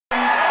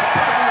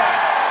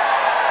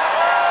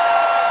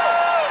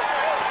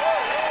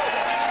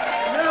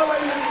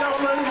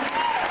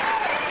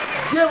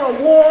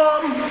a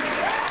warm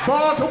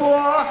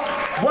Baltimore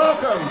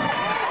welcome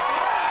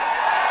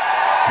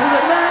to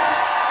the next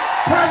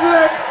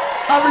President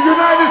of the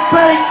United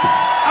States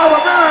of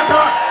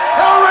America,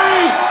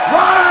 Hillary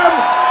Rodham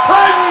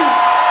Clinton.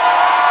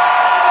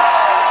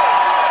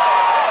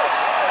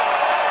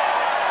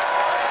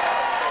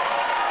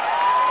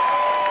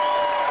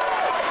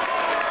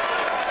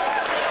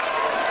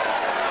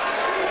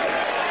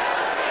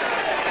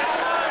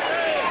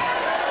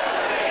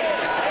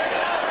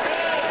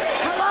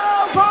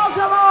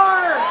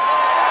 Baltimore!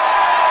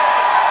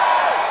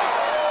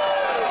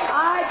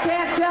 I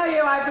can't tell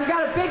you, we've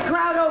got a big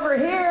crowd over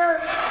here.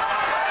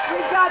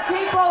 We've got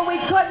people we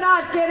could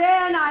not get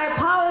in. I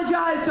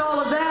apologize to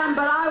all of them,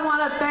 but I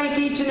want to thank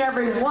each and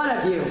every one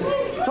of you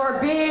for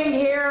being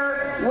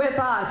here with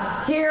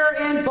us here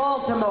in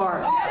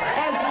Baltimore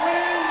as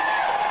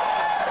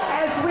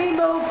we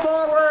move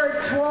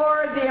forward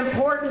toward the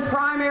important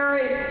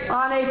primary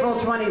on April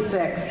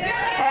 26th.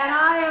 And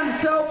I am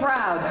so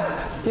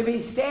proud to be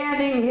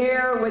standing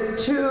here with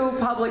two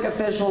public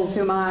officials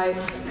whom I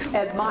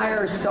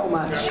admire so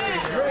much.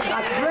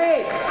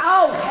 Three.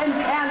 Oh,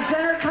 and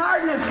Senator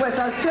Cardin is with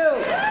us too.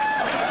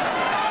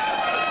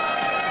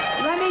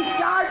 Let me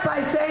start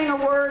by saying a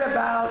word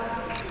about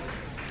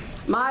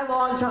my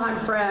longtime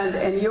friend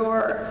and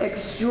your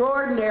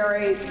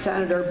extraordinary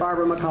Senator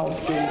Barbara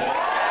Mikulski.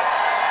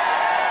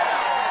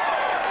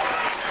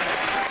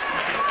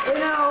 You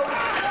know,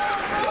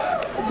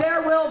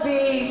 there will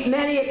be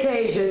many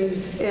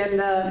occasions in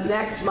the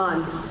next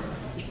months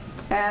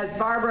as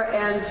Barbara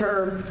ends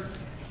her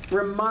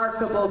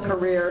remarkable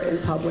career in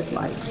public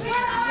life.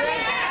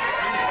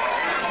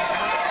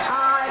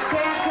 I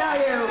can't tell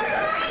you,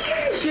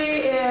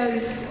 she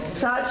is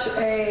such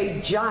a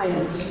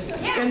giant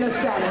in the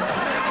Senate.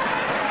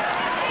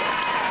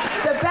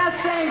 The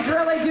best things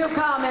really do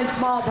come in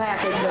small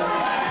packages.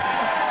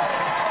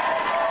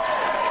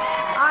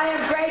 I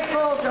am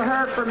grateful to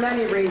her for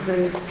many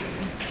reasons,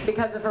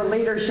 because of her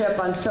leadership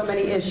on so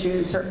many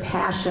issues, her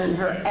passion,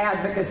 her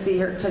advocacy,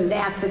 her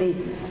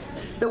tenacity,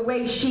 the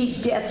way she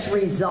gets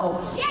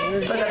results for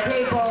the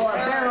people of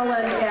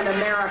Maryland and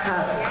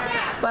America.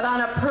 But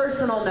on a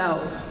personal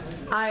note,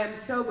 I am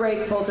so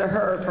grateful to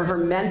her for her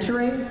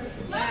mentoring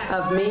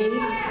of me.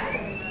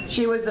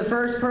 She was the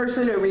first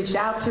person who reached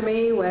out to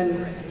me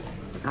when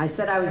I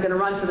said I was going to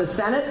run for the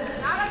Senate,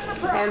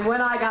 and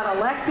when I got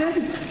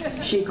elected,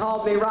 she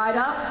called me right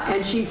up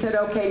and she said,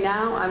 okay,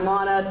 now I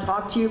want to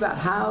talk to you about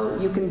how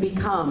you can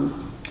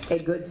become a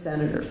good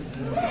senator.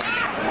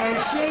 And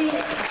she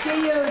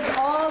used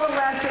all the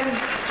lessons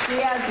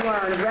she has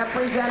learned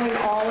representing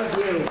all of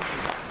you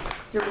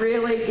to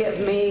really give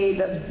me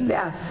the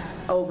best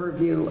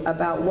overview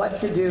about what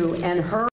to do, and her